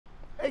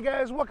Hey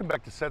guys, welcome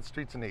back to Set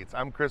Streets and Eats.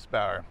 I'm Chris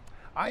Bauer.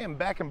 I am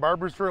back in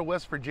Barboursville,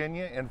 West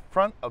Virginia in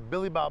front of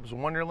Billy Bobs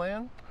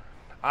Wonderland.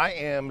 I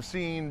am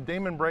seeing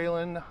Damon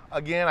Breland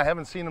again. I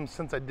haven't seen him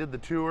since I did the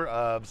tour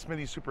of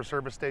Smittys Super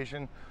Service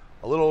Station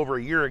a little over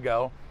a year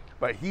ago,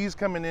 but he's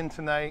coming in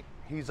tonight.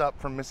 He's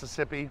up from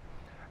Mississippi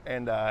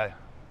and kind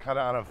of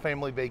on a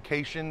family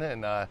vacation,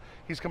 and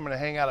he's coming to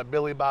hang out at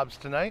Billy Bob's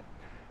tonight.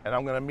 And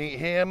I'm gonna meet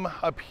him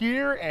up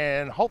here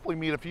and hopefully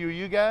meet a few of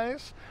you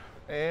guys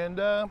and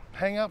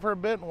hang out for a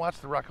bit and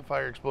watch the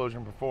Rockafire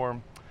explosion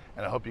perform.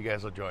 And I hope you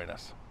guys will join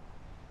us.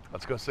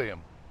 Let's go see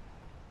him.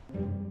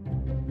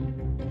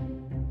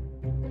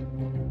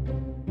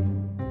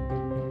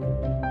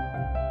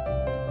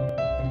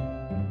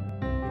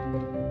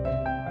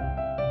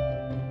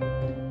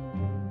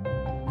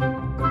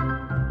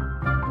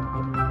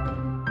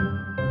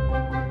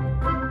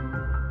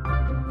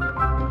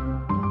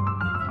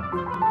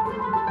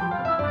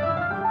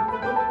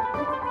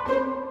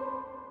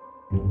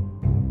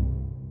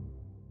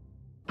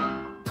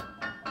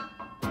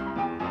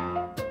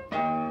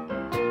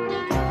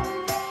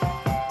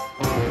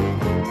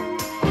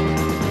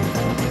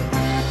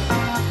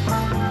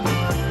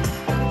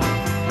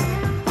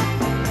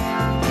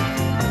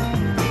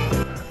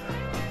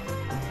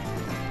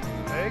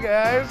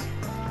 Guys,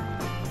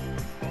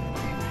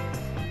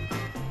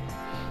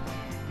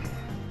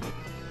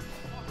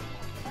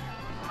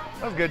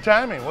 that was good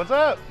timing. What's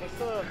up?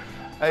 What's up?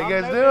 How you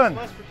guys doing?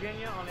 West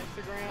Virginia on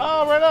Instagram.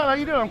 Oh, right on. How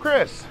you doing? I'm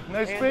Chris.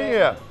 Nice to meet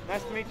you.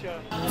 Nice to meet you.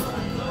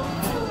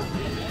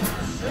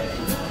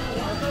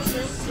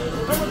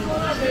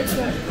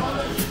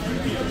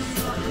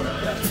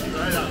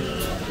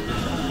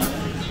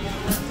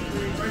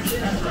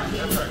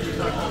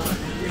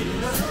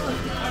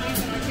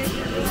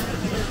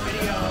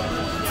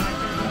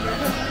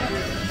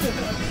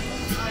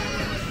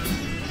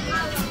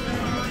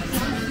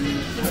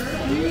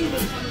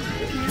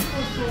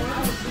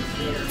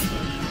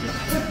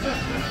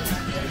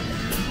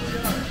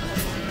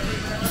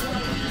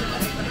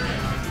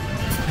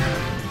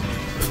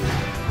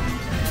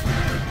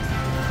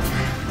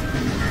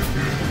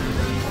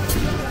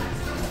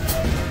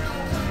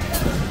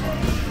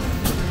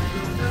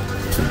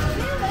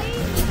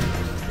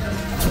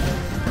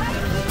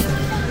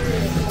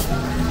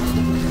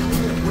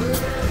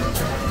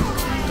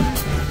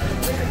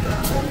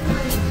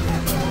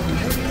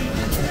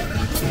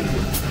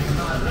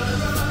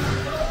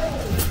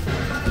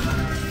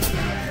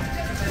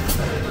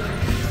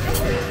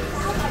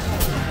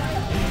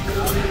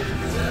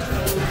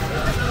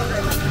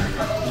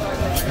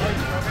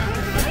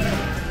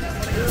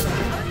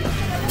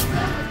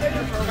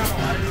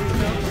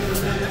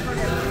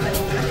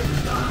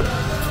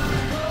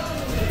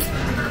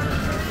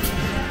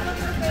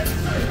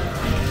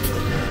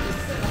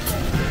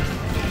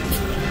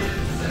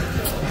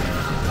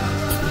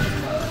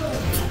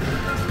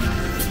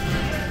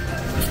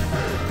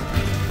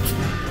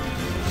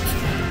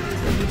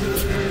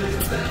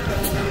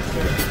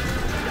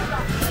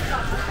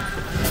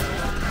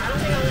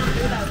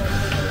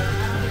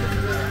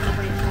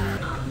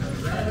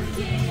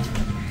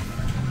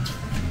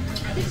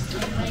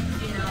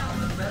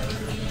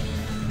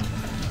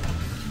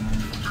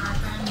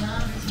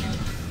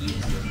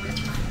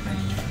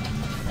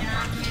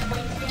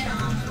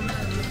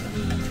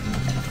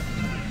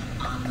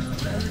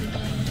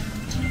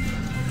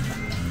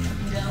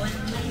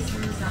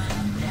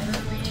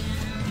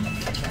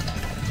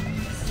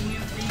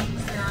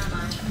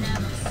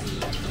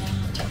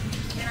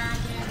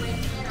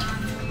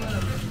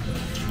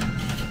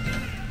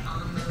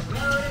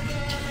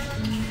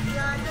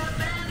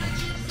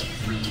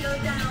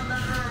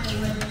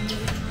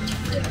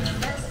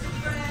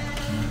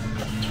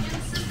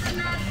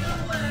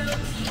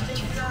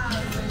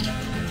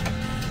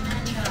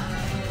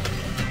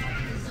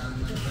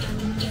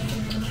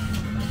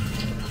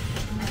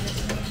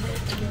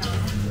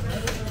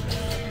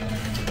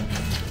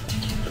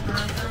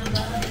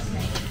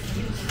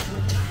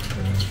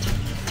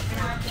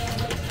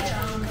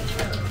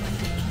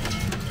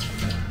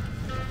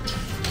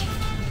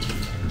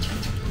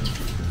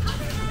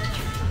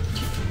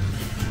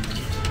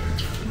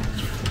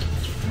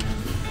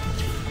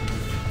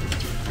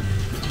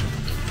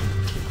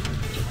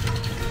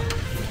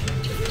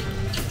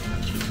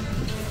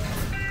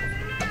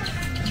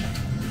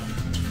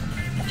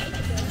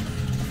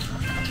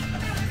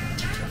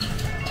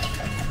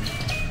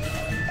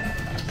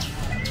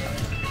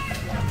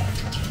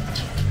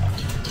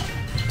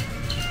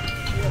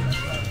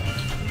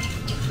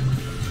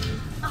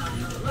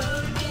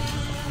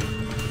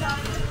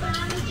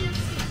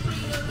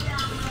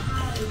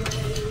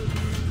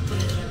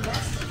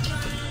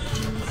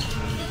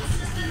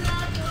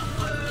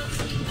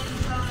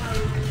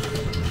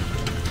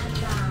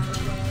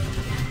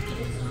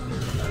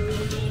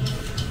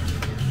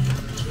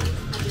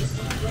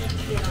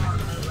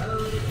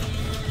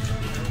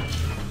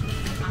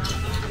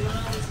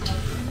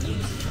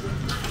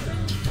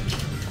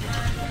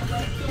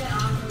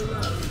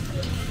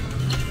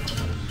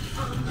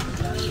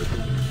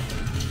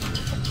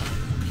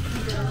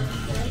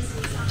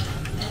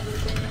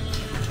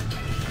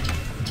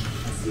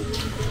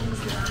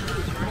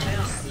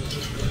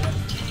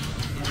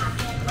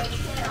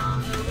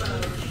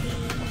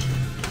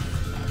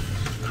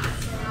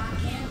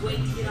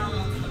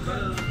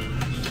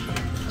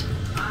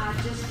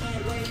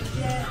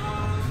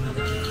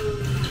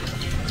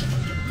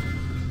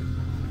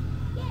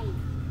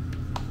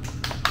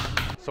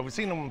 So we've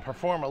seen him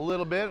perform a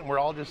little bit, and we're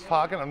all just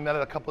talking. I met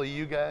a couple of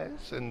you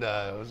guys, and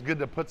it was good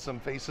to put some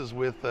faces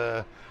with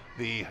the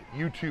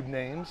YouTube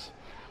names.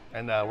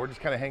 And we're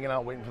just kind of hanging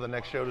out, waiting for the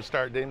next show to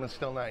start. Damon's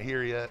still not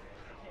here yet,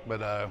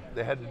 but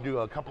they had to do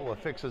a couple of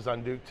fixes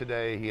on Duke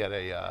today. He had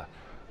a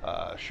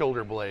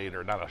shoulder blade,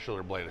 or not a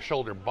shoulder blade, a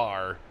shoulder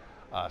bar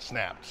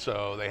snapped.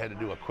 So they had to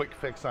do a quick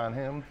fix on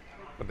him,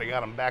 but they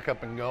got him back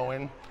up and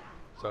going.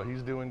 So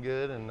he's doing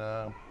good, and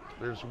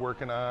they're just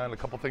working on a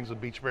couple things with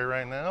Beach Bear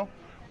right now,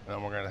 and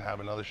then we're gonna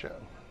have another show.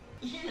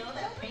 You know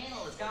that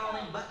panel has got all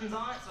them buttons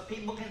on it so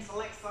people can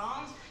select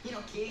songs? You know,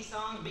 Kitty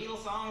songs,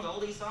 Beatles songs,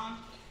 oldie songs?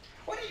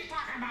 What are you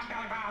talking about,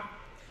 Billy Bob?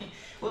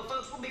 Well,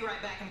 folks, we'll be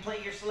right back and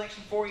play your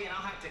selection for you, and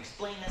I'll have to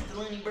explain this to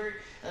Looney Bird.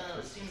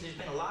 It seems there's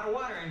been a lot of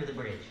water under the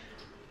bridge.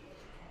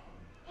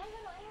 Hey,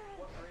 little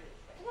Aaron.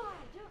 Come on,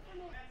 do it for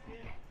me.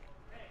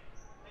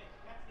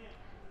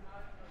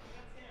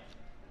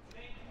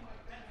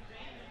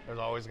 There's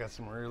always got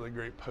some really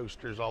great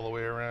posters all the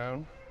way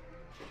around.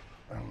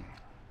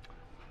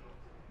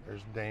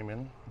 There's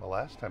Damon, the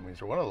last time he's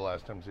here, one of the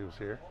last times he was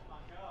here.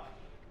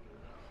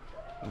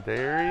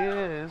 There he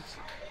is.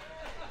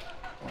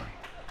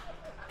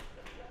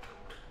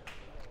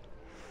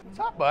 What's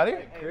up, buddy?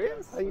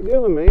 Chris, how you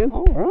doing, man?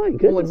 All right,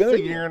 good. Only been a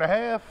year and a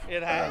half.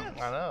 It has.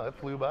 I know, it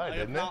flew by,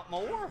 didn't it? Not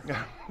more.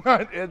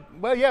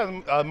 Well,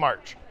 yeah,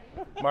 March.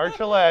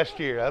 March of last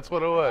year, that's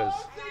what it was.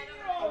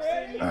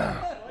 See, you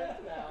have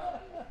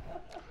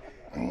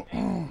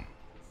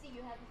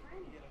a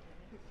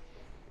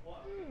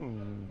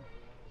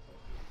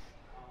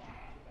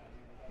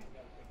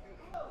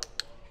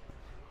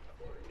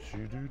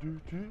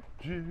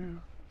friend.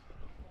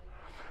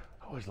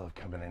 I always love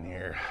coming in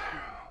here.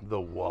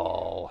 The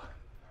wall.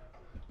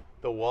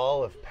 The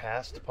wall of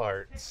past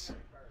parts.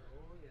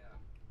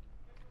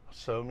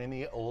 So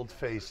many old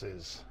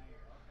faces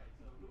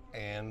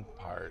and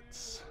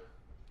parts.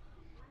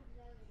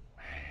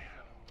 Man.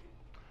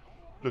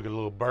 Look at a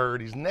little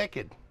bird. He's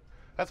naked.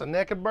 That's a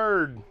naked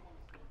bird.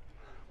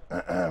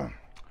 So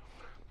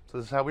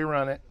this is how we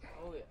run it.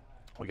 Oh, yeah.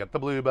 We got the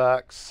blue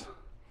box.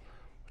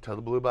 Tell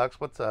the blue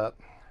box what's up.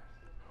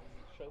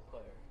 Show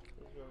player. This is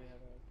where we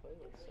have our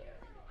playlist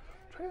set. I'm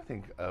trying to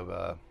think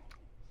of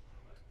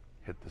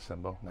hit the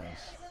symbol.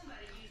 Nice.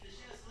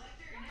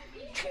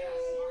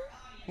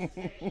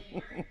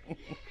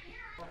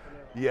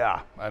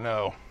 Yeah, I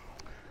know.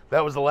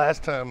 That was the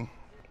last time.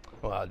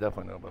 Well, I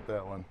definitely know about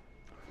that one.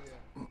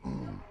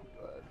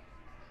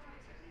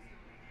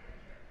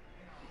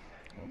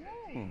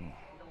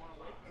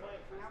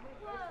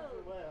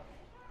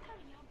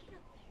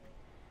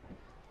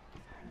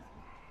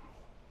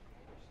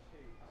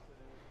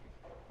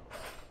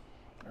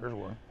 There's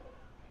one.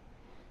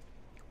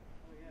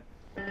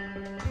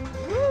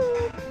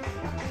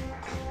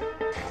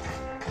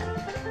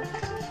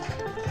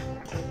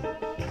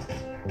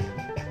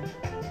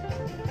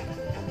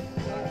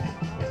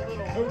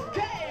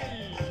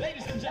 Okay,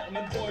 ladies and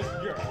gentlemen, boys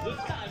and girls,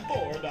 it's time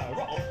for the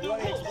Rolf the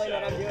want me to Wolf explain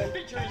what I'm Show, doing?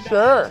 featuring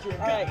Sure. Mr.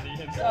 Alright, Gummy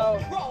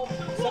himself, so, Rolf the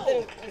Wolf.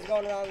 Something is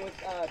going wrong with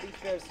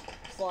Beach Bear's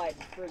slide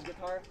for his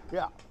guitar.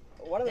 Yeah.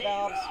 One of the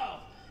valves.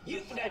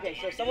 Okay,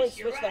 so someone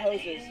switched the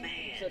hoses,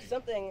 so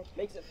something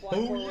makes it fly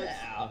forwards,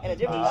 and a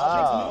different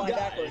valve makes it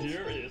fly backwards.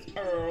 Here is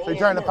Earl. So you're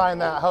trying to find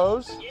that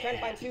hose? Trying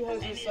to find two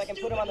hoses so I can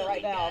put them on the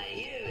right valve,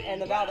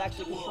 and the valve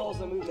actually controls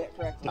the movement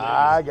correctly.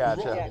 I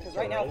gotcha. Yeah, because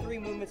right now 3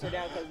 movements are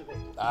down because of it.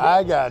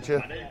 I gotcha.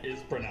 My name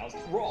is pronounced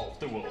Rolf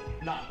the Wolf,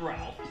 not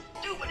Ralph.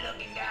 Stupid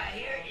looking guy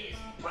here is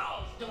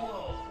Rolf the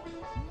Wolf.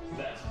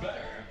 That's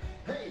better.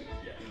 Hey,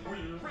 we're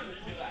really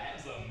gonna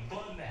have some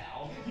fun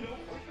now. You know,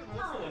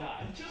 Earl and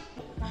I just...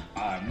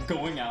 I'm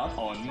going out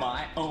on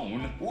my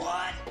own.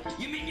 What?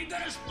 You mean you're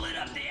gonna split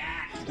up the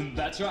act?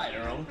 That's right,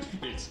 Earl.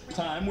 It's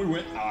time we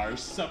went our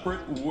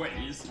separate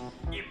ways.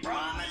 You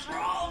promise,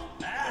 Rolf?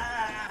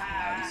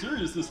 I'm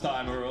serious this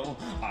time, Earl.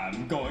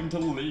 I'm going to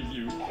leave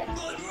you.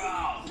 Good,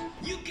 Rolf.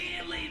 You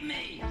can't leave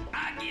me.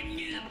 I've given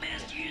you the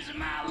best years of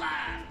my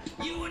life.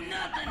 You were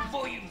nothing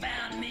before you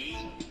found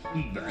me.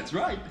 That's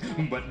right.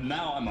 But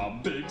now I'm a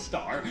big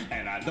star,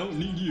 and I don't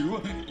need you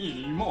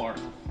anymore.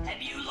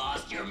 Have you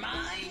lost your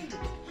mind?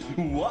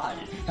 Why?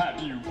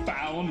 Have you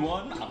found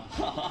one?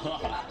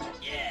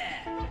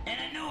 Yeah, and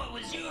I know it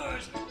was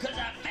yours because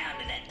I found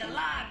it at the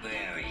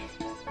library.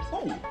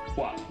 Oh,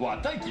 why,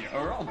 thank you,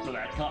 Earl, for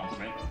that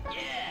compliment.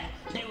 Yeah,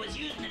 they was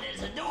using it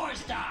as a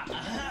doorstop.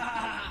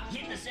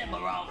 Hit the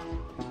symbol, Rolf.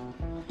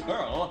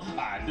 Earl,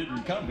 I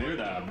didn't come here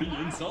to be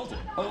insulted.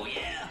 Oh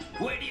yeah?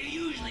 Where do you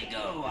usually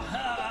go?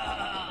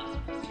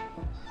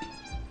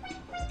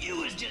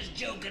 You was just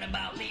joking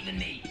about leaving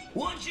me.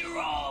 Once you're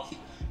off.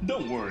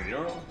 Don't worry,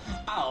 Earl.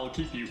 I'll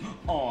keep you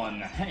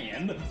on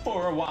hand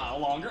for a while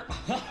longer.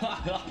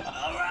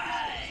 All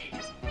right.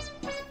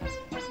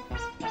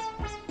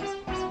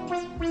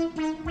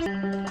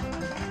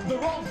 The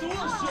Rolf the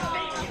Wolf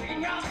Show!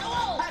 Featuring Rolf the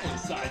Wolf. That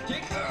is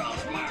sidekick. Earl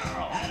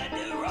Merle. How to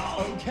do,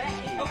 Rolf? Okay.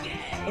 Okay.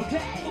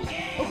 Okay.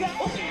 Okay. Okay.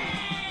 Okay.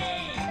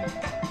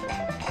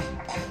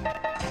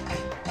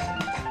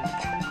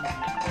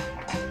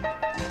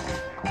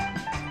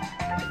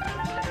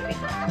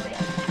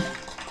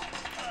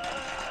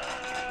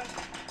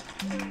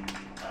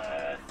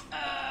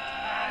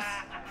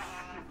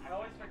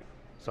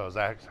 So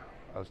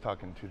I was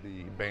talking to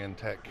the band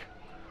tech,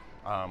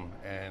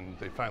 and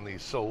they finally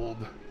sold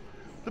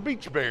the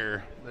beach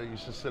bear that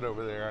used to sit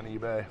over there on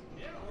eBay.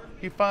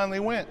 He finally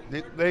went.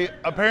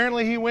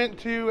 Apparently he went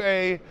to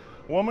a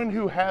woman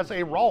who has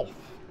a Rolf,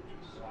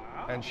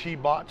 and she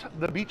bought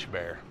the beach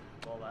bear.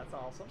 Well, that's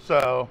awesome.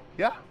 So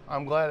yeah,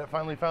 I'm glad it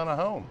finally found a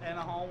home. And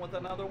a home with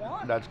another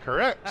one. That's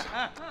correct.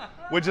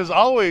 Which is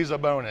always a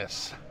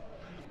bonus.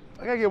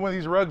 I gotta get one of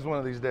these rugs one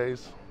of these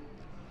days.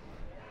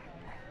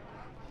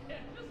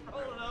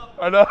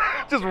 I know,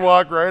 just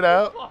walk right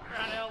out. Walk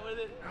right out with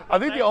it. I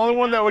think the only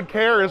one that would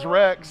care is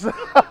Rex.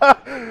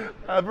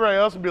 Everybody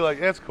else would be like,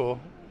 it's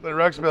cool. But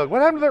Rex would be like,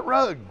 what happened to that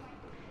rug?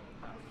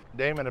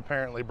 Damon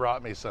apparently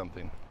brought me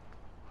something.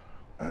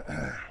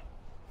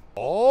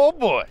 Oh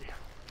boy.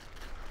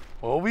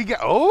 What we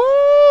got?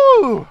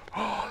 Oh,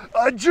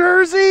 a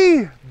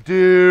jersey,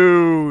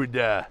 dude.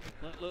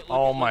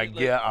 Oh my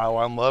God, oh,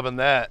 I'm loving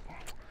that.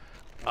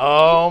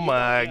 Oh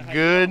my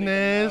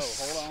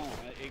goodness. Hold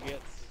on, it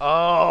gets.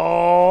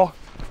 Oh,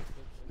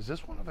 is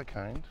this one of a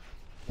kind?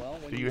 Well,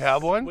 when Do you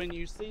have one? When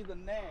you see the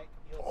neck,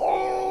 you'll see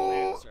Oh,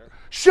 your answer.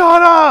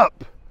 shut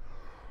up.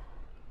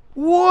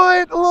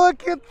 What?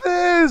 Look at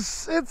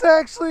this. It's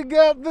actually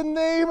got the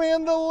name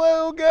and the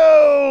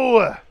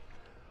logo.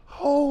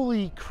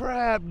 Holy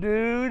crap,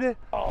 dude.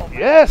 Oh, man,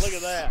 Yes. look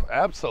at that.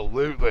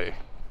 Absolutely.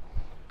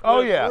 Oh,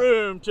 With yeah.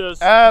 room to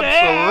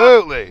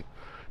Absolutely.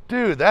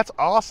 Dude, that's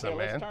awesome,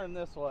 Let's man. turn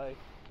this way.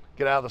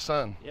 Get out of the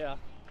sun. Yeah.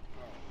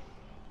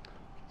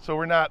 So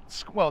we're not,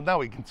 well, now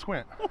we can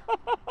squint.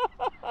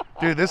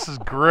 Dude, this is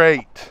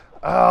great.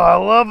 Oh, I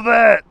love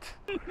that.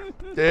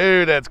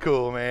 Dude, that's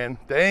cool, man.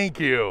 Thank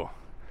you.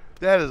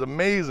 That is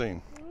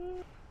amazing.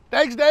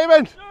 Thanks,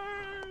 Damon.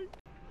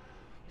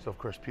 So, of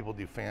course, people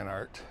do fan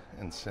art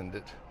and send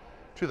it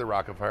to the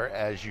Rockafire,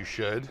 as you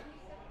should.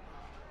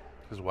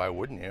 Because why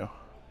wouldn't you?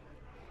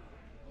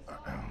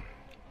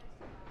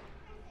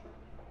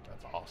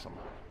 That's awesome.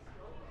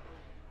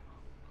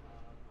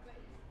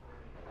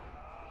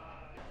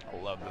 I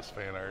love this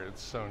fan art.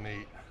 It's so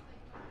neat.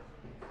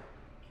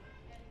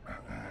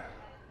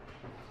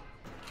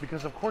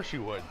 Because of course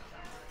you would.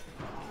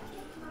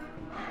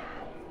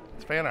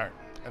 It's fan art,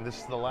 and this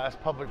is the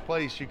last public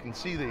place you can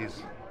see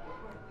these.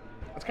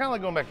 It's kind of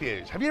like going back to the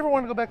 80s. Have you ever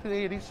wanted to go back to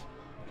the 80s?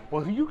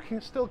 Well, you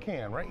still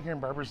can, right here in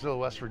Barboursville,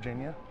 West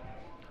Virginia.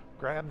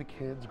 Grab the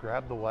kids,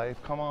 grab the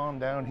wife, come on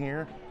down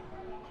here,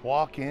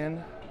 walk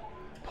in,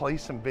 play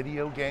some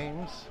video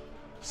games,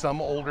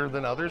 some older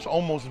than others,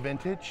 almost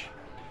vintage,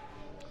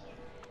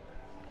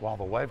 while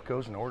the wife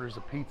goes and orders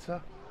a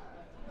pizza,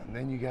 and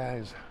then you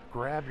guys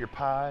grab your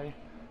pie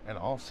and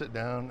all sit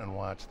down and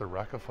watch the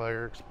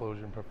Rockafire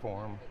explosion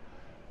perform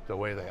the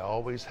way they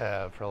always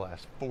have for the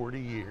last 40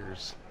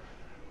 years,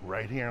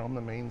 right here on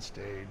the main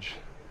stage.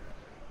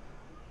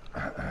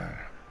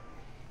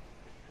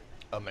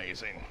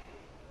 Amazing.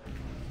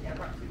 Yeah, I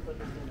brought 2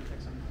 clippers in to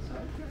fix them.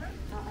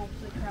 I'll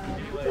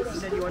You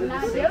said you wanted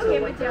not to see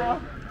joking with y'all.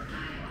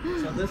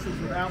 So this is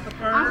without the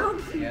fur. I hope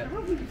she Yeah.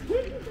 What do you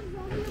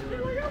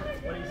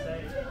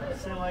say?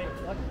 So like,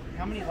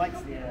 how many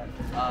lights do you have?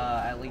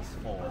 At least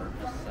 4.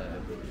 So,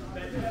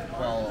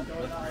 well,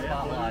 with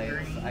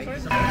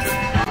spotlights,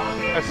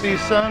 I see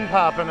sun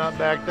popping up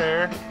back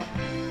there.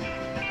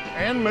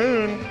 And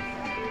moon.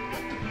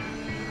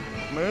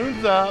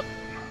 Moon's up.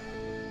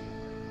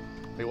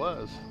 He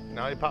was.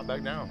 Now he popped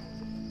back down.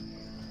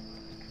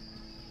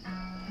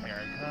 Here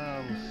it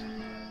comes.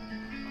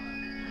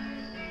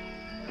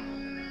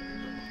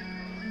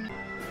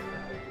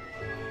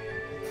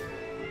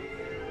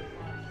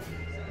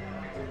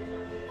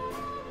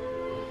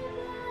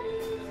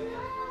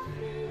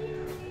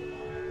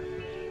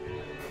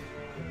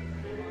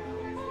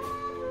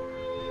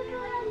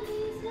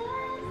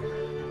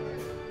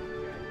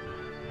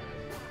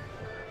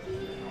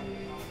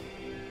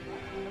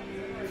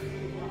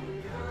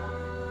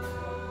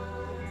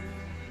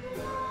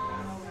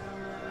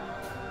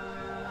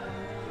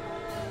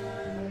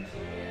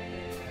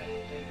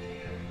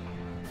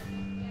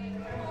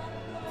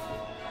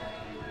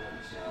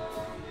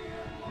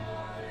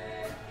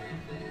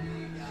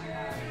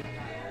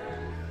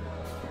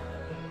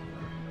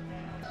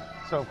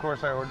 So of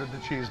course I ordered the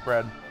cheese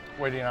bread,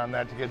 waiting on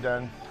that to get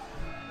done.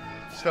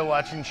 Still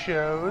watching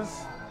shows,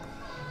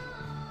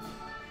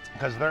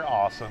 because they're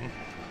awesome.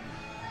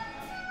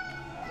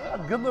 A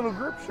good little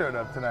group showed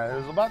up tonight. There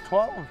was about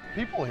 12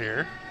 people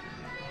here.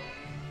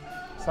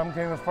 Some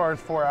came as far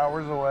as 4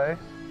 hours away.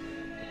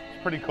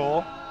 It's pretty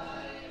cool.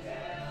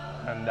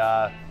 And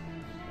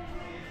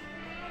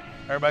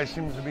everybody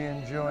seems to be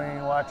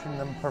enjoying watching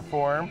them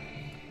perform.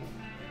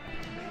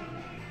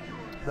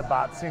 The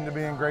bots seem to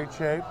be in great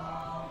shape.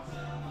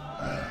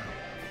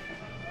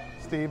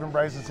 Steve and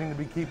Bryson seem to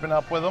be keeping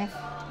up with them.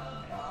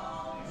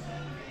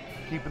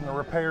 Keeping the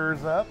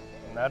repairs up,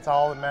 and that's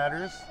all that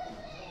matters.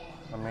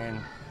 I mean,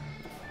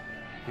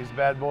 these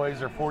bad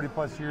boys are 40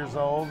 plus years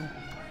old.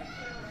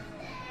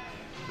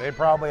 They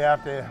probably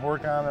have to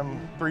work on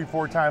them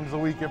 3-4 times a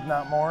week, if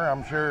not more.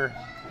 I'm sure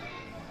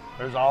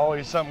there's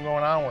always something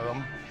going on with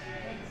them.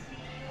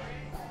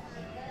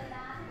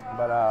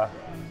 But,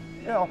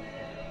 you know,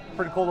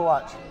 pretty cool to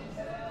watch.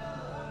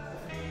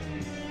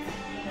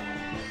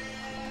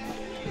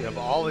 You have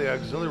all the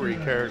auxiliary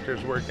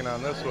characters working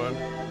on this one.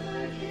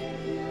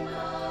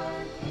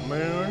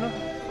 Moon,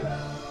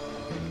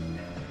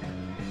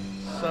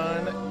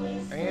 Sun,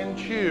 and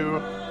Chew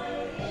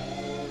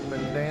have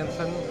been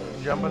dancing,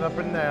 jumping up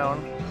and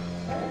down.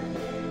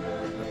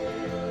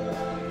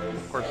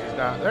 Of course, he's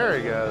not. There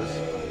he goes.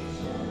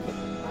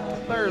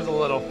 There's a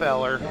little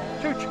feller.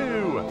 Choo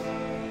choo.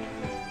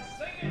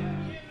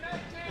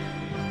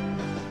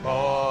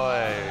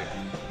 Boy.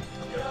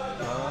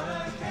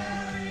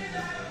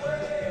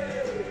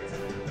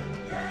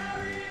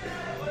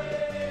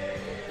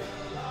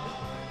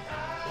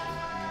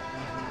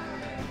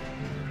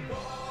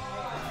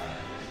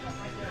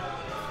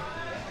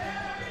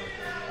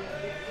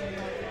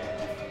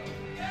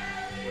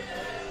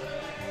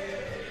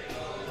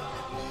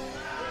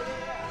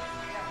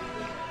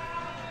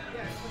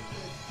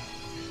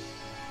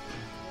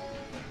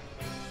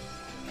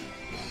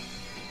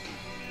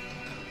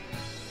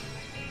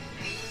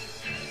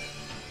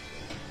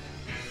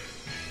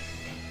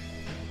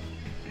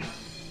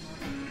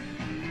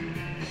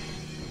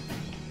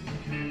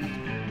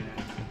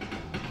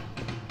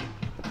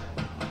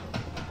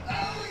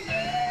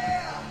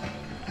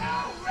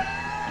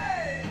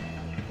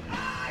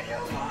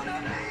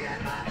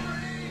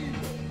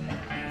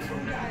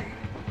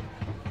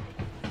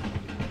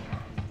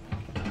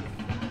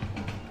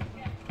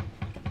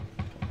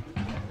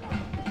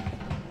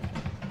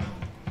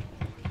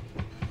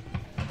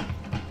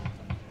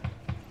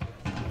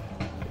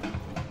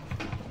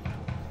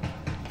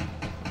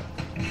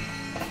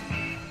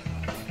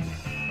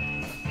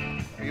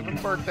 Even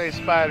birthday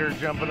spider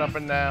jumping up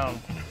and down.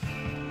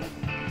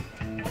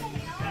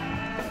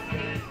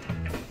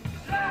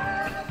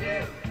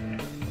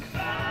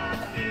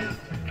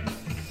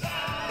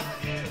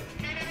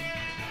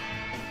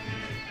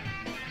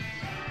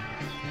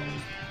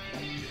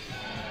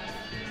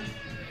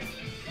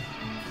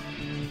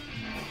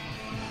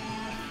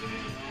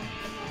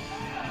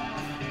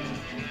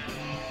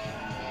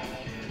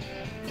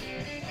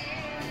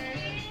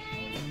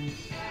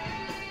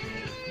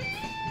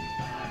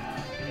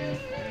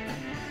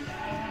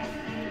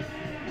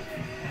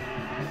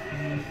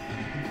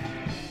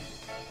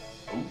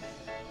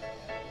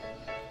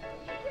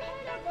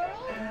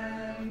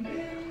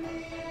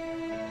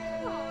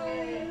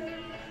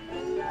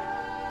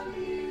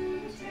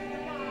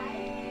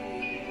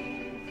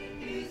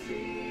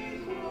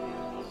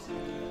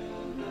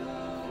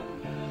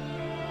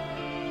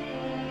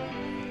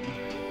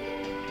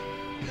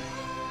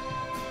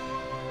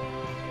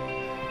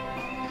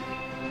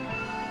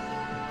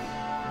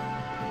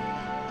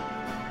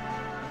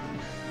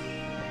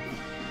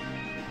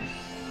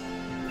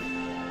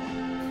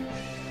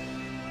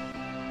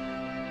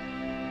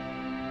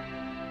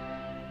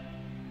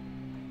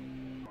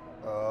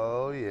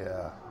 Oh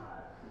yeah,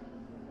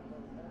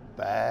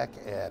 back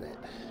at it.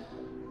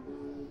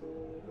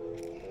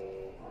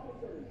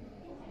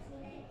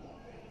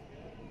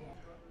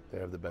 They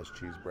have the best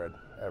cheese bread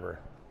ever.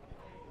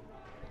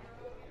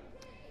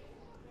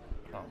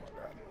 Oh my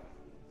God.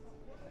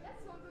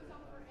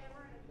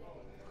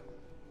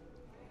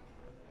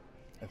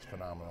 It's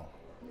phenomenal.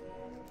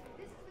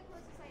 This is the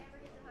closest I ever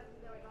get to hugging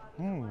Billy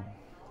Bobs. So weird.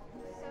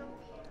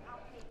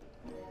 I'll take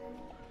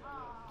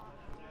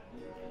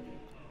it.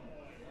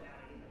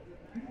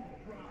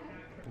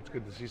 It's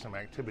good to see some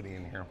activity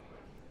in here.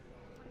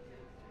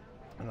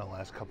 And the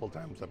last couple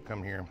times I've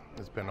come here,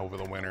 it's been over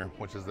the winter,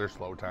 which is their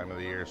slow time of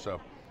the year. So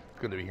it's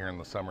good to be here in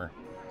the summer,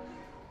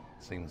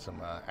 seeing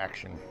some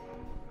action.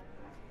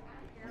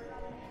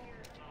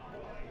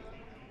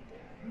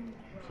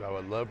 So I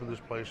would love for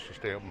this place to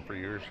stay open for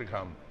years to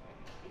come.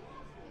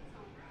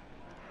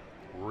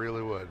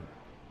 Really would.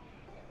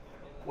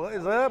 What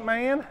is up,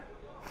 man?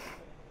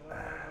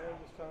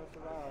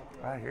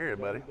 I hear you,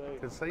 buddy.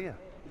 Good to see you.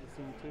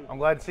 I'm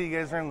glad to see you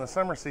guys are in the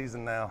summer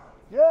season now.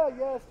 Yeah,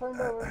 it's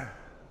turned over.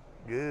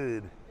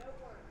 Good.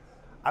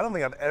 I don't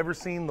think I've ever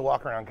seen the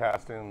walk around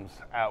costumes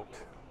out.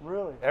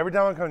 Really? Every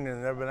time I come here,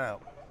 they've never been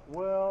out.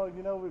 Well,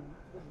 you know,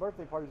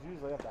 birthday parties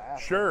usually have to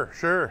ask. Sure.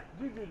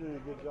 Juju did a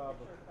good job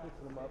of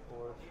fixing them up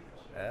for us.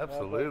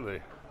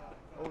 Absolutely.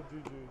 Oh,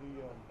 Juju,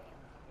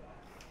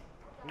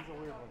 he's a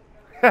weird one.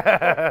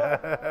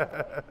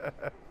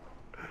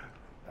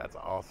 That's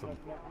awesome.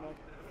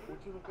 Would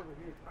you look over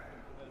here?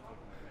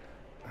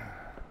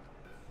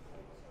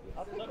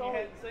 Something you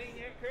hadn't seen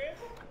yet, Chris?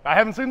 I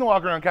haven't seen the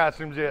walk around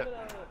costumes yet.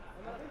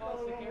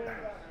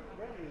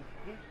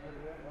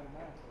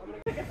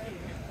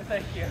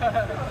 Thank you.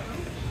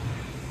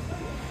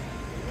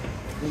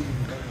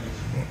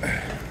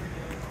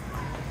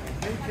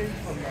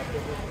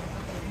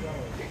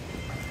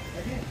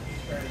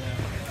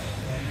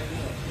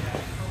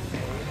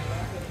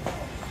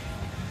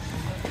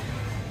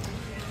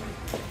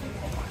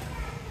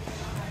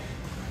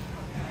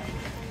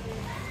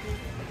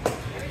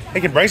 Hey,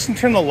 can Bryson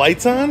turn the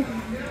lights on?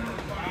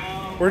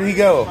 Where'd he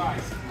go?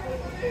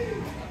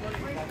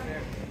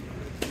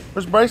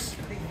 Where's Bryce?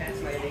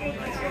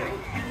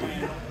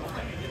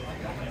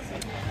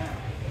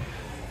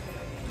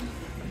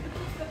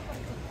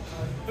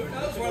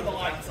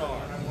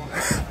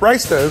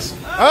 Rice does.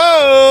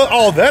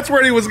 Oh, that's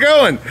where he was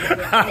going. Hi,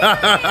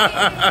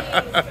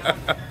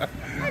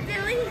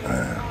 Billy.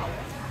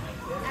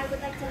 I would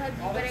like to hug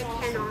you, but I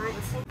cannot.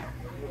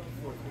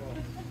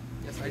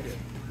 Yes, I did.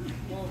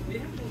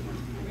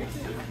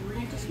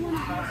 I just want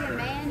to hug him,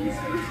 man. He's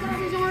got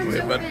his arms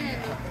Wait, open. bud.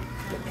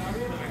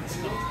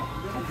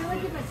 I feel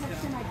like if I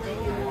touched him, I'd break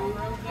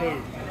him.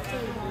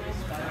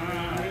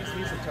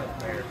 He's a tough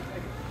player.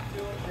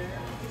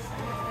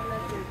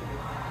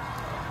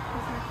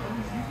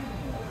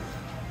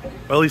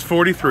 Well, he's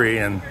 43,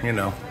 and you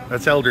know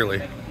that's elderly.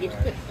 Hey.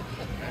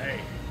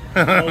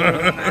 Oh,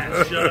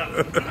 man, shut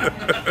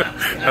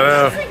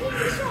up.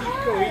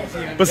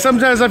 But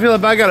sometimes I feel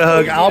if I got a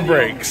hug, I'll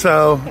break.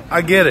 So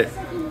I get it.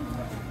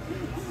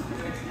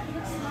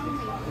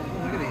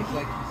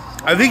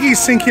 I think he's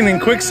sinking in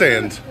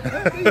quicksand.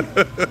 Somebody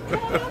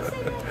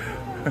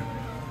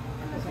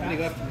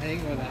left him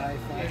hanging with a high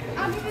five.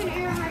 I'll give you an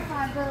air high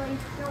five, Billy.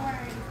 Don't worry.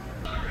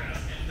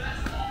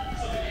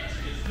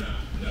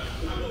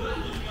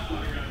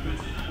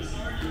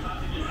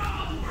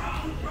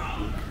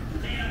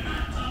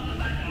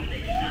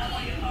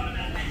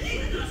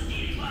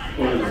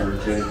 Order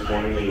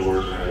 1020,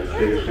 yours,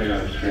 biggest thing on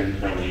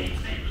 1020.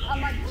 I'm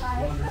like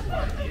crying.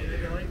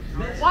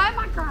 Why am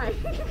I crying?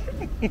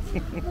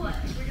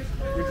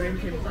 Your dream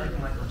came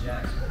from Michael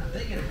Jackson.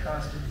 They get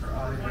accosted for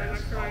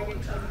autographs all the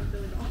time.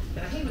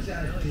 Now, he was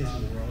out at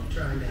Disney World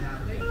trying to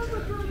have a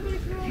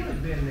If you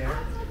had been there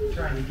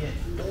trying to get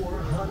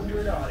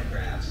 400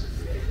 autographs,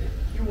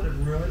 you would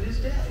have ruined his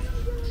day.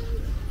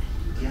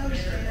 Do you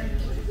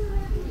understand?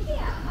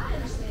 Yeah, I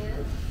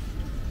understand.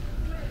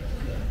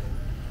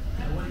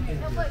 Now, what are you going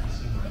to do if you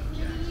see Michael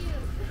Jackson?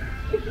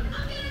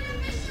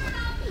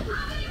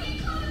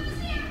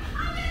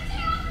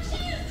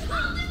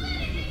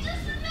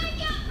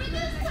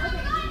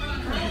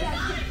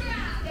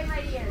 Stay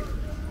right here.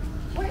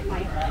 Where's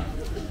my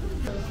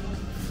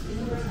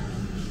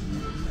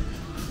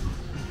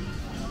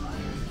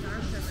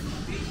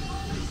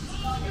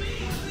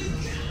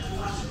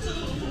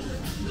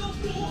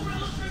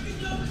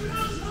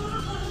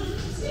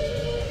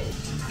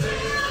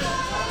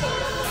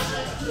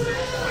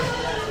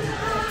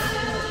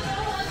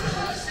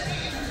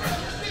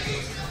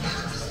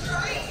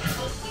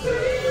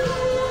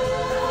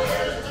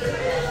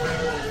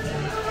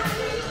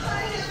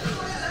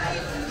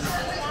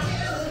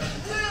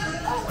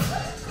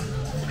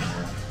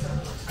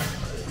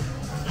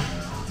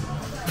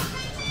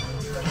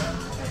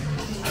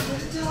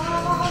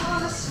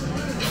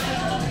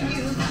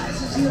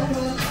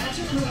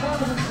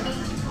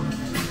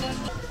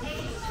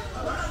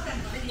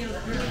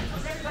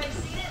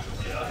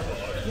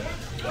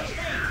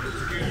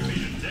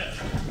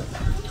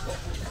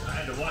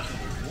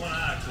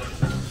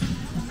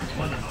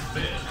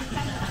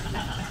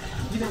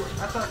You know,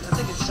 I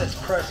think it sets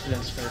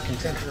precedence for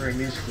contemporary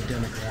musical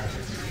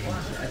demographics.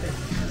 I think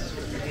it's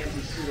sort of an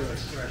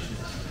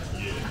anti-pseudo-expressionist.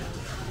 Yeah.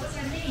 What's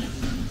that mean?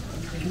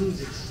 It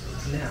means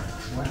it's now.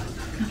 It's wow.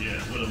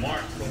 Yeah, with a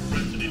marked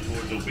propensity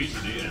towards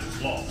obesity and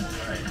sloth.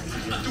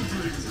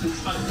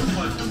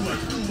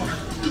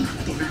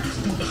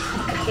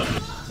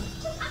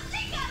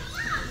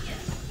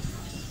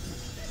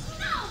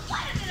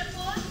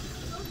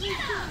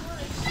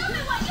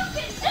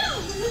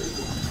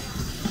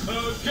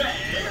 Okay,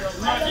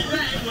 lucky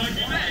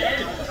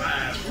day.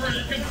 I'm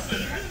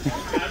reconsidered.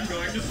 I'm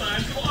going to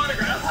sign some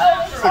autographs.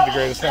 It's like the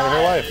greatest night of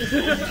her life.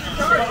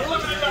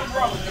 Look at that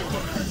brother.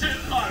 10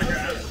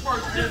 autographs.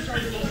 First 10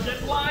 people to get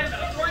lined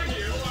up right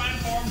here. Line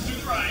forms to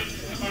the right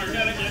are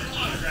gonna get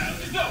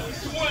autographs. No,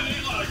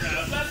 20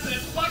 autographs. That's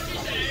it. Lucky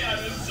day. I'm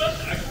in such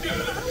a good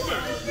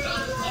mood.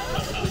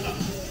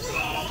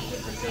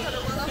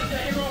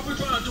 We're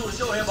trying to do a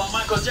show here about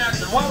Michael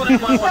Jackson. Why would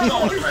anybody want to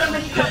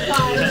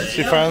autograph?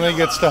 She finally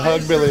gets to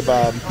hug Billy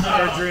Bob.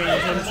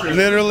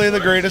 Literally the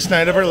greatest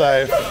night of her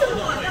life.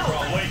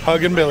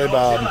 Hugging Billy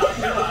Bob.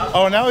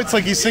 Oh, now it's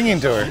like he's singing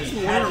to her.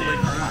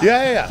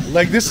 Yeah.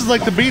 Like this is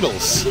like the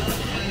Beatles.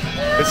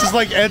 This is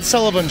like Ed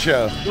Sullivan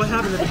show. What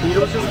happened? Did the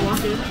Beatles just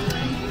walk in?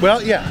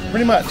 Well, yeah,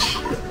 pretty much.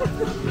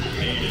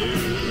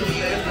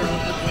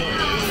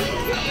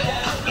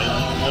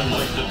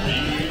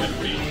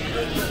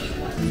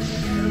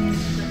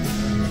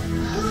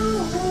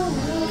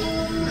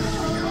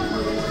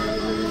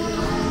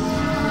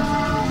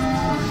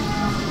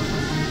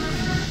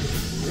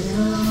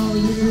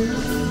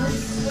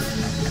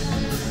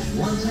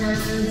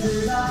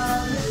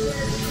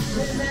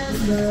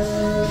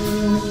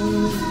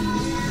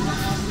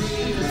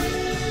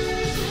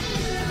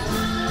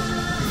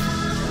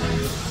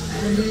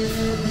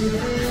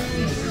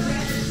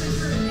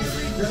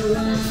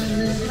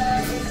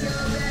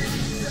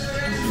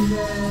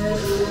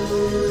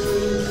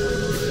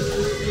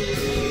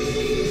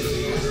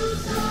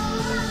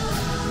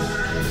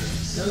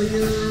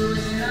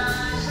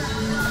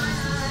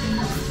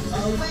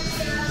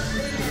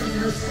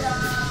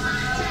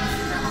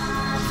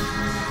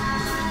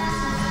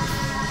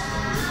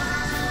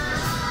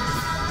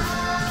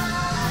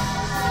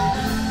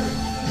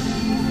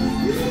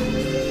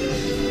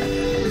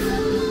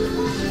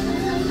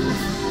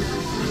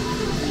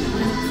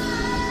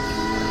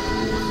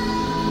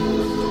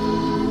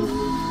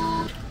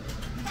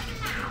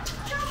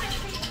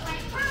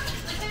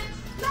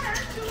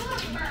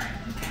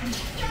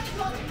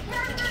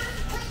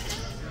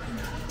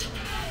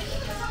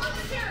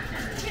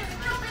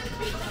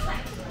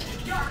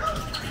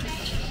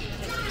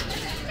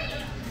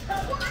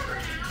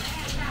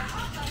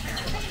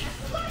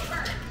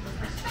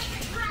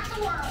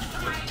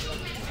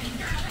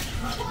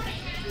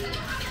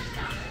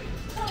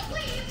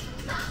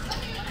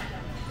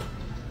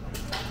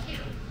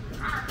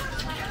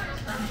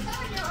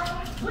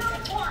 Will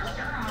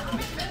Forrester of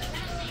Memphis,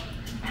 Tennessee.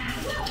 And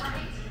Will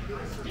writes,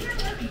 Dear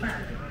Libby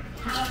Bird,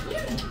 how are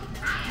you?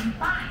 I am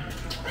fine.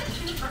 Thank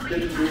you for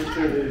reading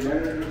my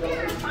letter.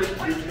 Here's my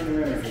question.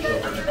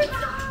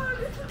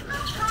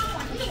 How come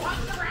when he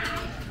walks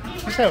around,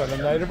 She's having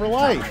the night of her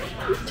life.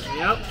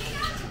 Yep.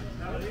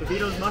 The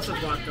Beatles must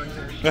have walked on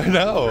her. I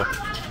know.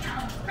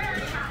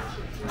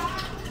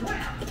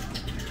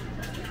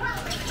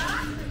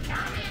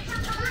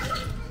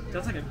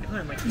 That's like a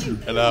gun, like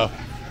I know.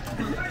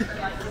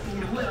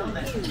 Well,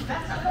 that's a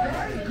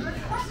very good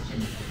question.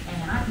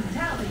 And I can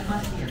tell it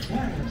must be a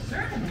very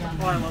absurd young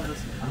oh, I love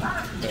this. A lot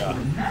of people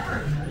never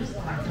notice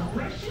that I don't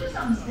wear shoes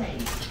on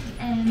stage.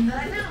 And that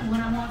I do when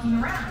I'm walking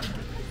around.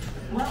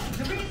 Well,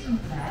 the reason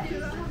for that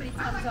is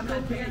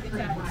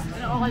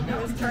and all I do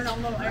is turn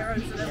on little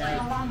arrows and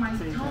how long my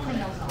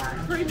toenails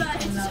are. pretty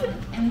much.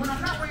 And when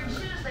I'm not wearing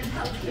shoes, they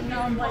help keep me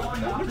on like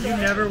You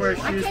never wear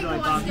shoes, Billy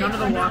Bob. None of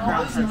the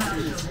walk-arounds have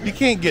shoes. You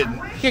can't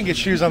get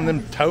shoes on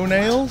them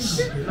toenails.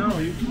 No,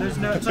 there's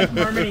no. It's like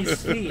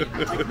Harmony's feet,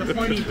 like the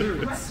pointy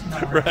boots.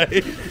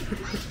 Right.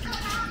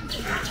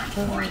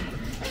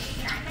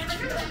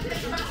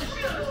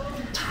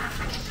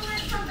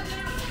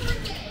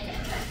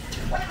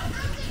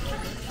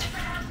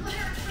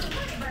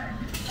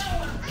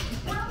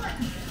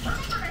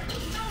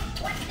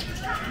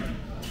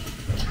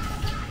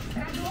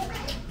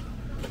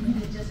 You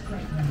did just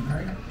great,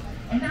 Bird.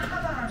 And now how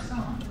about our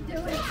song? Do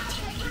it.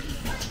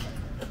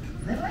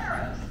 Little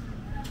arrows.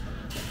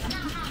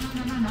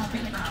 No,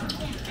 Billy Bob.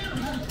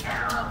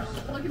 Arrows.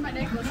 Look at my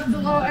necklace. It's a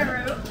little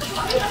arrow.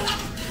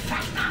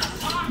 That's not a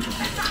song.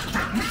 That's not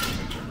about magic.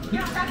 You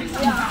don't gotta be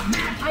something about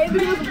magic. I have a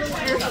little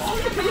arrow.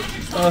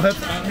 Oh,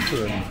 that's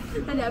awesome.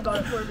 And Dad bought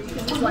it for me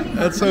because it's like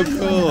That's so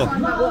cool.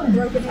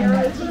 broken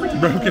arrows.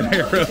 Broken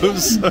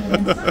arrows.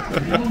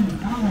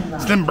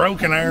 It's them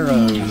broken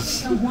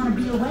arrows. Don't want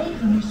to be away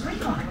from your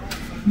sweetheart.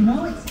 You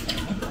know, it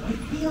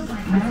feels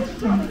like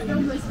magic,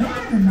 and it's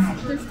better than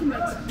magic. There's too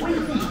much. What do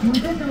you think? Can we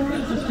bend the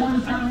rules this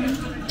one time?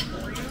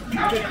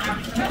 No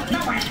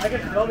way. I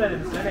could film it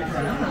and send it to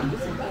them.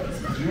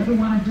 Do you ever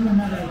want to do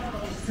another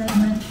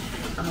segment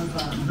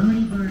of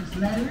Looney Bird's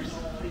letters?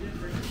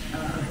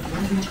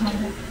 What do you call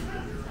it?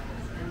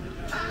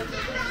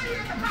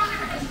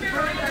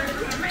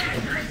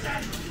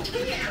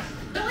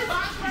 Billy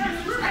Bobs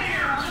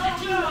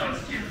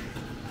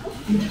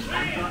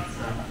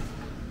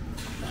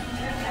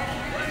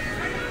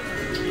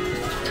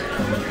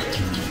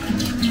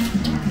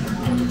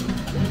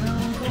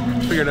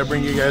Figured I'd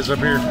bring you guys up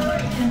here.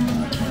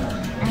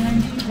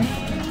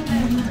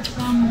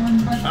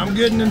 I'm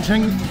good in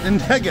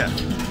Tega.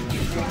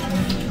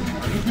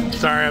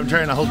 Sorry, I'm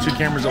trying to hold two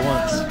cameras at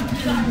once.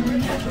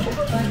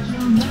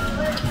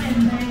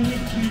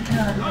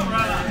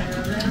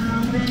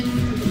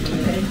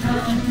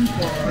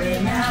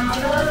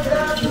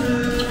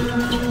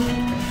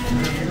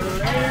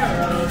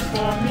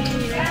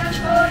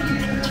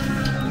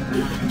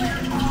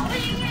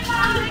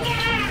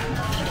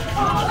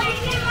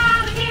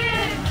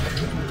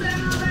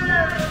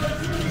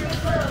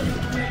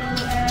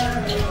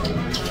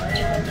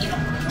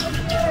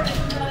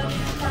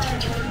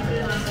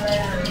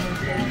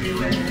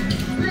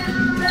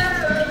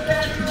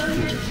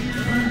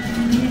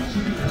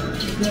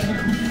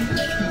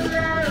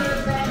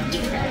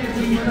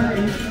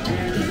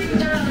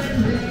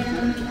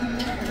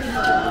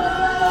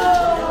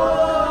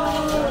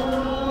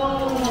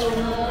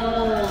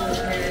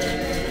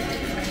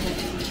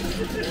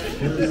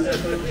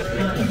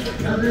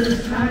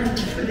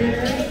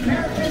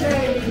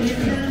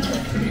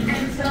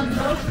 And some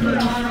folks put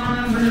on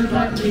armor,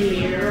 but the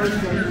heroes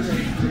will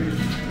take through.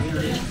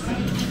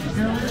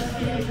 No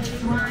escape,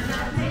 why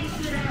not face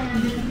it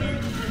and admit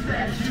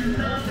that you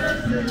love the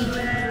blue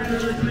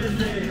arrows when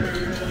they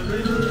hurt a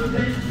little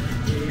bit.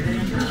 Here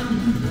they come,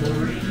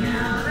 pouring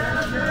out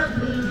of the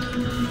blue.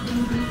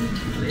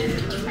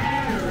 Little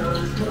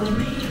arrows for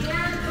me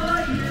and for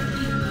you.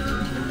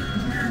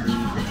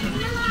 Falling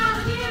in love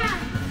again,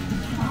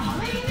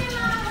 falling in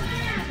love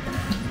again.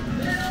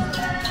 Little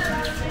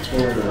arrows.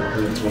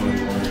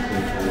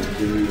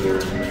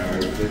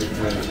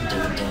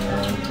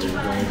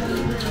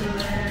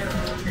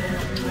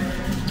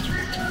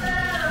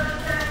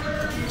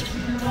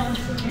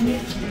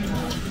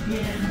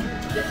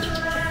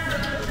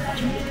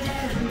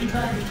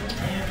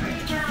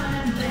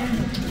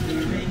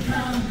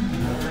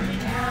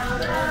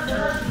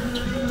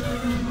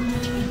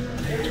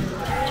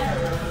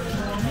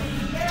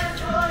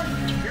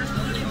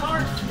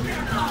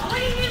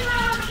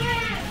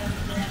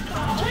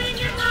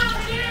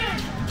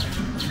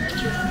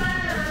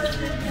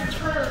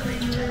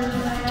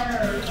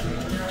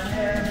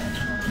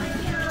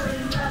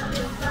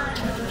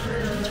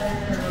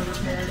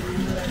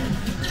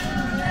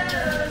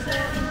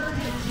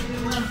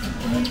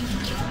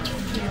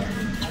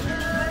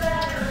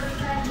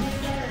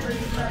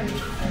 Everybody,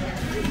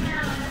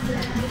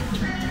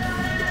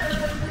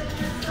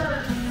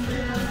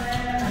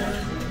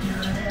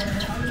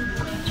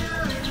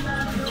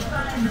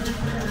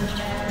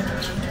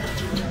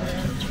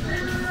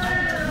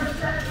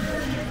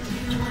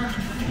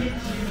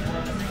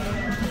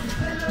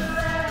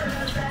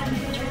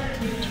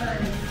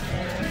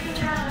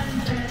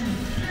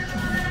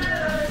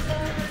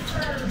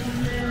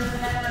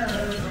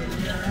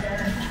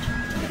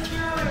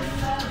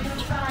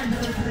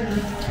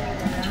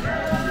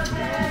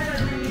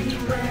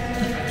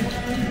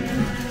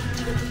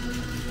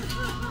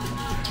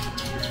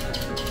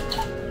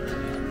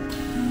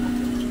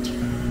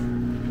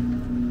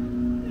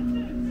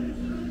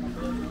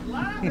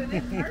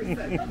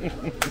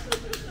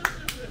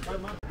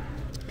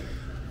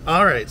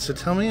 All right, so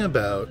tell me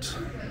about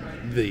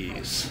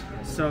these.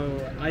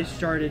 So I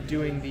started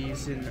doing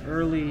these in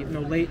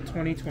late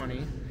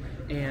 2020,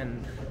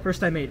 and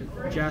first I made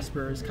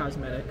Jasper's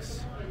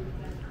cosmetics.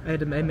 I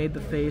made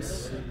the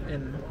face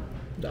and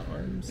the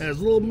arms. And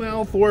his little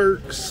mouth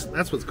works.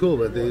 That's what's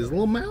cool about these.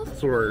 Little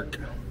mouths work.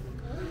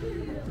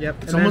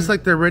 Yep. It's almost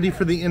like they're ready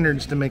for the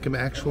innards to make them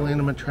actual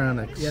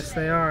animatronics. Yes,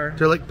 they are.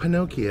 They're like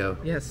Pinocchio.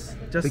 Yes,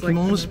 They can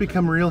almost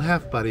become real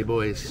half-body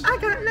boys. I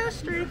got no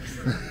streaks.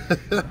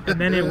 And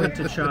then it went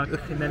to Chuck,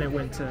 and then it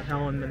went to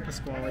Helen and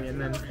Pasquale,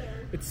 and then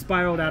it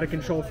spiraled out of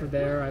control from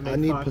there. I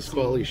need Foxy.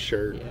 Pasquale's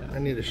shirt. Yeah. I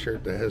need a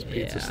shirt that has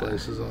pizza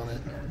slices on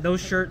it.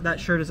 That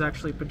shirt is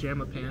actually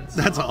pajama pants.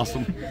 That's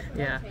awesome.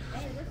 Yeah.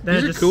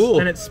 These are cool.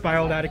 Then it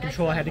spiraled out of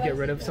control. I had to get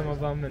rid of some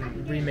of them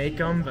and remake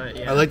them, but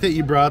yeah. I like that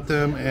you brought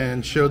them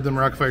and showed them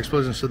Rockafire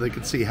Explosion so they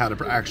could see how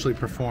to actually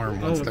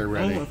perform once they're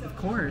ready. Oh, of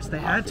course. They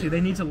had to.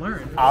 They need to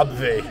learn.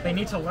 They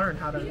need to learn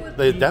how to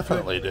They be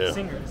definitely good do.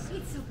 Singers.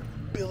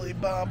 Billy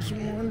Bobs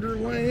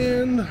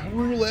Wonderland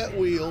roulette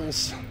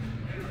wheels.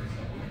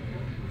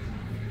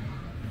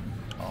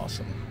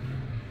 Awesome.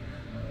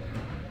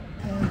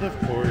 And of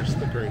course,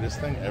 the greatest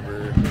thing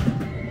ever,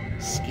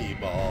 skee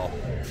ball.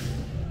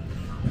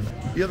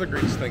 The other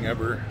greatest thing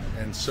ever,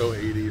 and so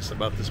 80s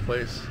about this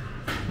place,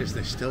 is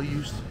they still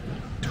use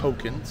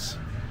tokens,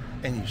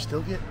 and you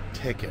still get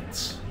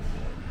tickets.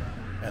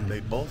 And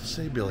they both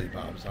say Billy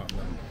Bob's on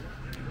them,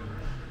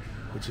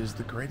 which is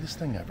the greatest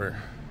thing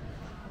ever.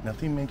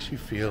 Nothing makes you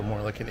feel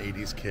more like an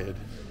 80s kid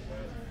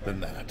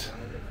than that.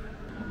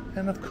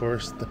 And of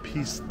course, the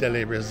piece de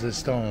la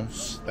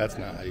resistance, that's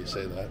not how you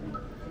say that,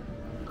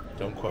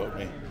 don't quote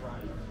me,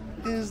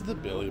 is the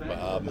Billy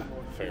Bob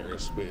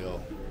Ferris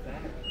wheel.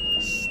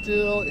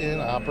 Still in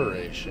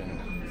operation.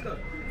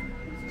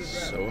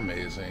 So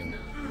amazing.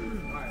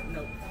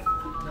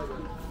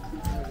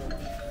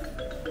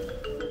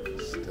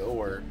 Still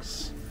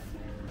works.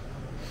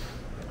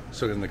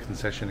 So in the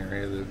concession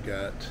area, they've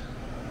got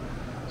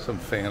some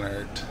fan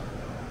art.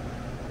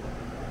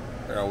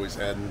 They're always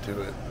adding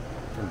to it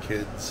from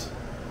kids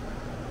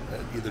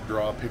that either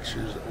draw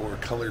pictures or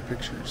color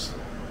pictures.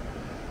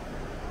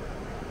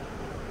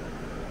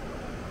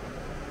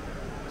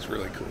 It's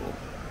really cool.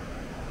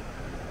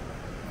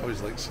 I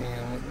always like seeing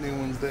what new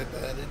ones they've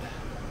added.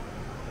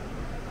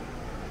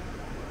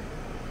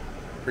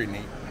 Pretty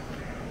neat.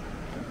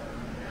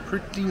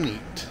 Pretty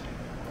neat.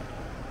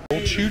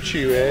 Old Choo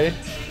Choo, eh?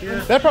 Yeah.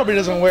 That probably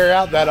doesn't wear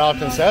out that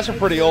often, so that's a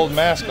pretty old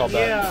mask, I'll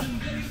bet. Yeah.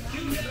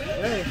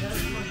 Hey.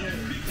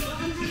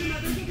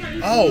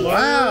 Oh,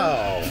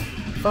 wow.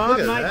 From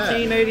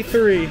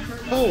 1983.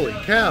 Holy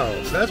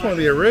cows, that's one of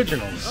the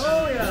originals.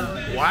 Oh,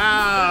 yeah.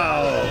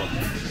 Wow.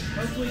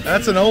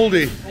 That's an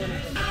oldie.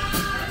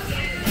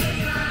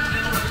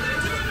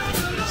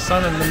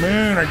 Sun and the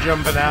Moon are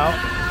jumping out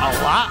a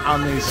lot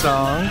on these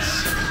songs.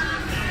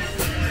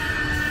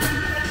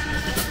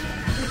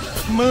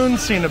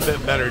 Moon's seen a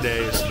bit better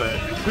days, but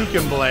who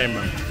can blame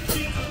him?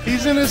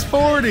 He's in his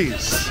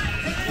 40s.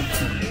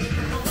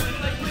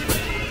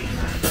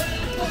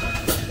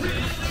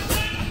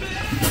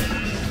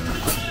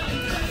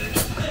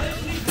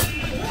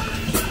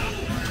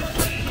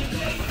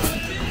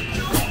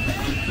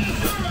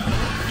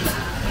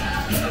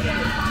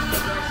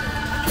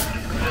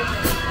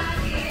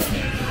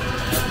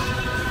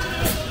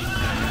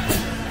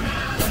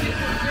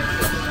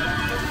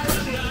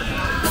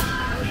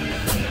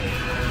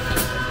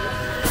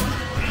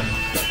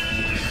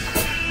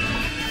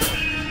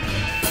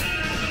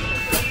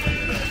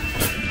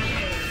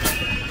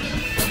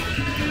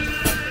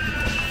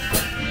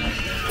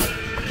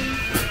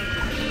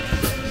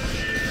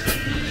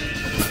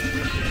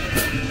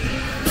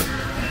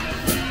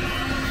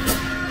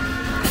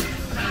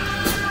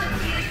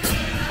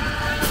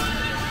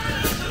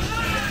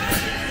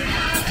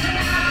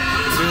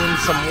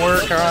 Some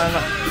work on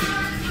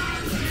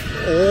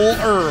old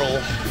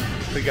Earl.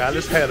 They got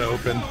his head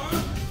open.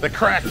 They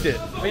cracked it.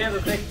 We have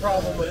a big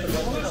problem with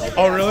the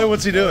Oh, really?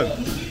 What's he doing?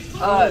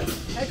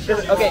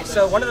 Okay,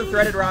 so one of the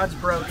threaded rods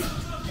broke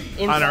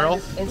on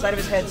Earl? Inside of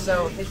his head,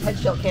 so his head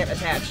shell can't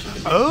attach.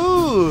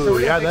 Oh, so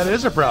yeah, that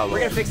is a problem. We're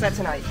going to fix that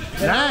tonight.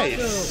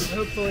 Nice. Also,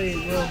 hopefully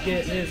we'll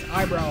get his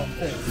eyebrow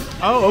fixed.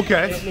 Oh,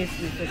 okay. It needs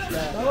to be fixed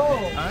that.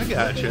 Oh. I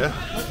gotcha.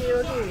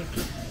 Okay.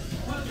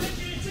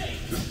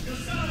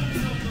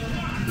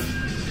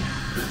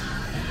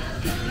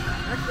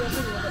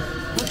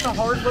 What's the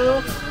hard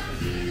wheel?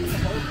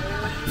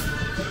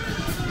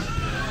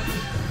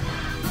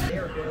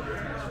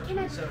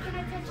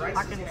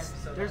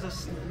 There's a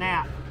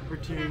snap or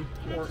two.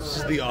 This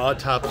is the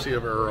autopsy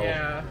of Earl.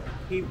 Yeah,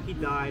 he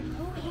died.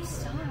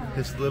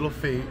 His little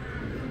feet.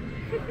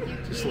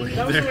 Just lay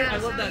I there.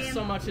 love that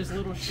so much, his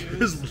little shoes.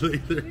 Just lay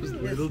there, his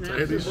little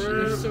tiny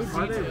shoes. So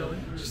detailed.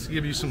 Just to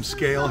give you some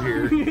scale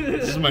here.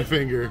 This is my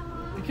finger.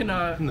 You can,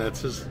 and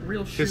that's his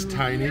real his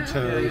tiny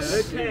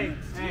toes. Okay,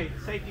 hey,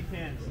 safety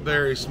pins.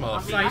 Very small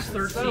feet. Size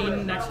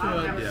 13 next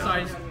to a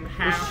size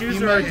half. He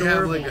Shoes are might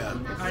have adorable.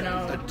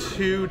 like a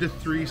 2 to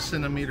 3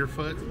 centimeter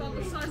foot. It's about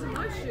the size of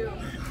my shoe.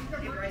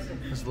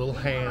 His little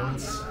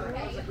hands.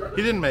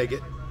 He didn't make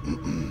it.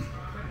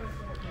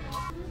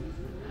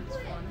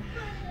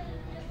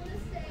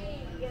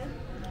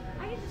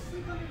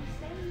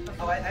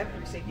 Oh, I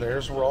have to say.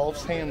 There's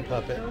Rolf's hand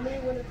puppet.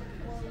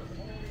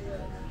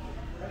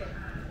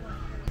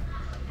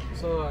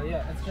 So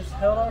yeah, it's just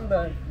held on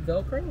by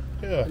Velcro.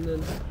 Yeah. And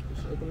then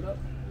just open it up.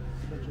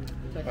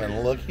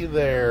 And looky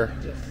there.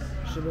 Yes.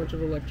 Just a bunch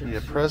of electrics. You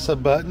press a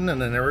button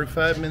and then every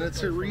 5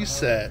 minutes it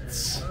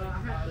resets.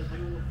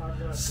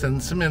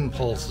 Send some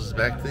impulses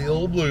back to the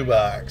old blue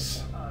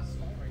box. Oh,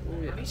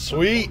 yeah.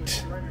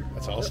 Sweet.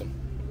 That's awesome.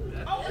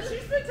 Oh,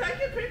 she's been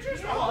taking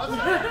pictures.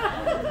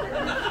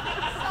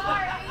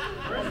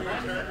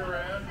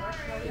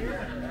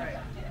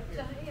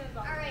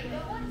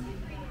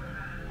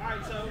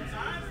 Alright, so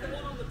mine's the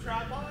one on the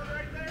tripod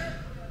right there.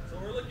 So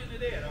we're looking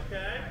at it,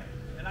 okay?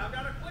 And I've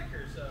got a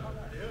clicker, so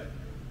do it.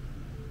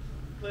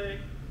 Click.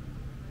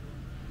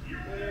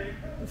 Click.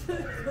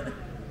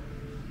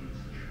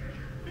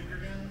 Finger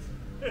guns.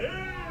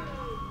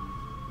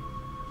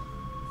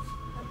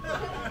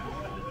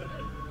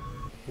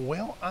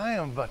 Well, I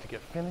am about to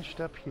get finished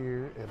up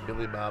here at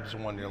Billy Bobs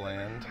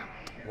Wonderland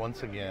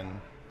once again.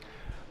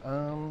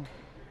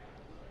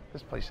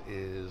 This place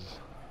is,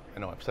 I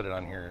know I've said it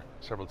on here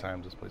several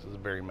times, this place is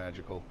very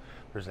magical.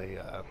 There's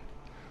a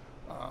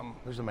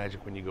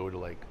magic when you go to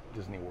like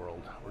Disney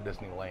World or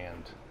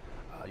Disneyland.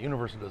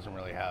 Universal doesn't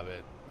really have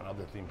it, and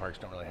other theme parks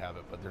don't really have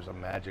it, but there's a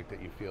magic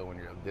that you feel when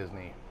you're at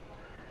Disney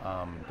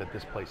that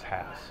this place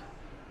has.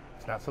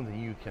 It's not something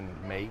you can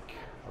make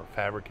or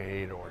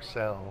fabricate or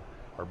sell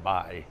or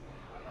buy.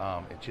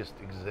 It just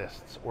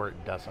exists, or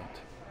it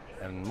doesn't.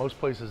 And most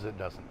places it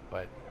doesn't,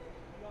 but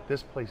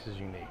this place is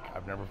unique.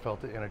 I've never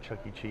felt it in a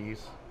Chuck E.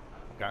 Cheese.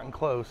 I've gotten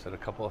close at a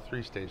couple of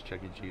 3-stage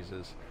Chuck E.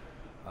 Cheeses,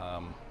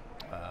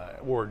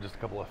 or just a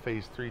couple of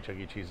Phase 3 Chuck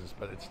E. Cheeses,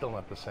 but it's still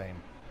not the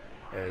same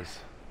as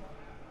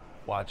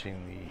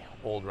watching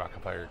the old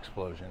Rockafire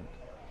explosion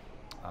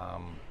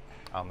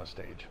on the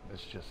stage.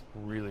 It's just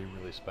really,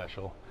 really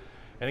special.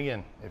 And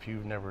again, if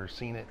you've never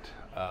seen it,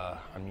 I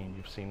mean,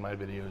 you've seen my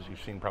videos,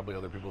 you've seen probably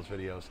other people's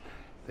videos.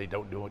 They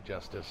don't do it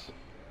justice.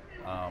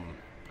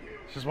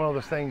 It's just one of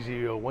those things,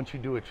 once you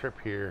do a trip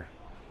here,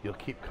 you'll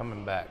keep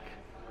coming back.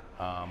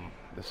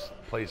 This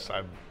place,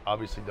 I've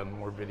obviously done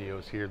more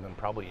videos here than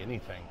probably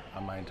anything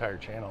on my entire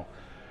channel.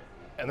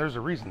 And there's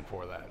a reason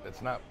for that.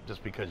 It's not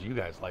just because you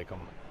guys like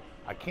them.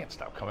 I can't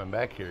stop coming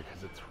back here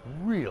because it's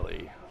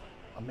really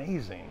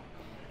amazing.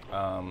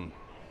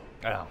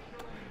 Yeah.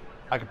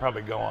 I could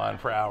probably go on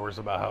for hours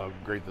about how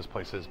great this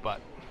place is,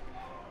 but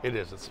it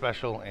is. It's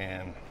special,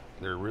 and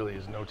there really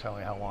is no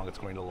telling how long it's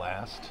going to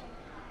last.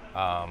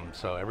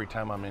 So every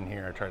time I'm in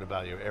here, I try to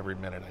value every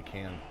minute I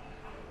can.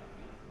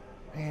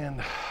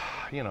 And,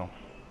 you know,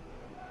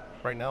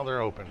 right now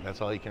they're open.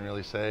 That's all you can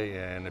really say.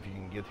 And if you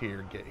can get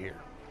here, get here.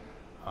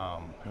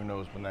 Who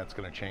knows when that's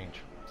going to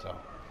change. So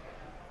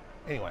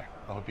anyway,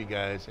 I hope you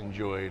guys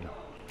enjoyed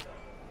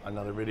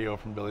another video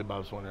from Billy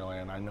Bob's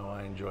Wonderland. I know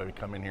I enjoy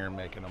coming here and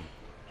making them.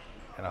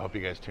 And I hope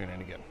you guys tune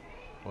in again.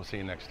 We'll see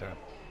you next time.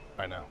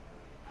 Bye now.